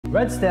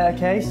Red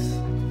staircase.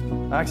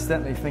 I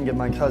accidentally fingered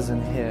my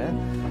cousin here.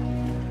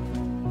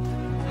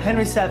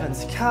 Henry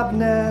VII's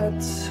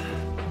cabinet.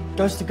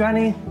 Goes to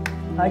Granny.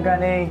 Hi,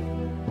 Granny.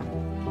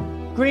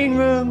 Green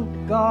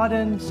room,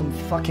 garden, some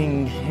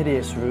fucking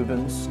hideous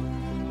Rubens.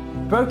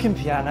 Broken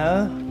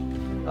piano.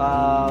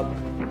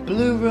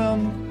 Blue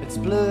room, it's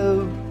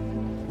blue.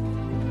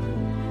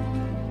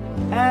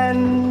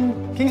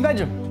 And King's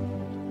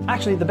bedroom.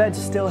 Actually, the bed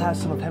still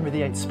has some of Henry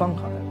VIII's spunk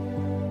on it.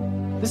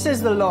 This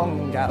is the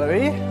long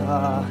gallery.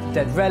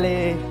 Dead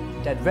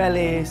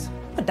Rellies,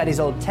 Daddy's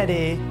old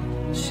Teddy,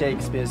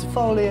 Shakespeare's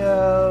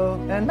folio,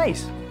 and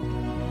mace.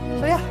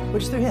 So yeah, we're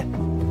just through here.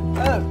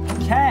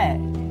 Okay.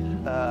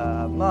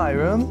 My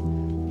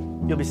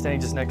room. You'll be staying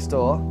just next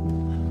door.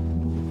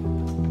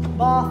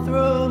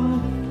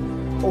 Bathroom.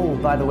 Oh,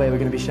 by the way, we're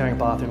going to be sharing a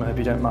bathroom. I hope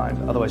you don't mind.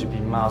 Otherwise, you'd be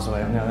miles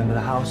away on the other end of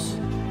the house.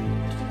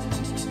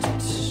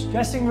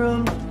 Dressing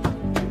room.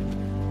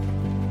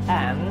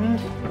 And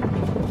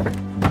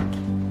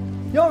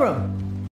your room.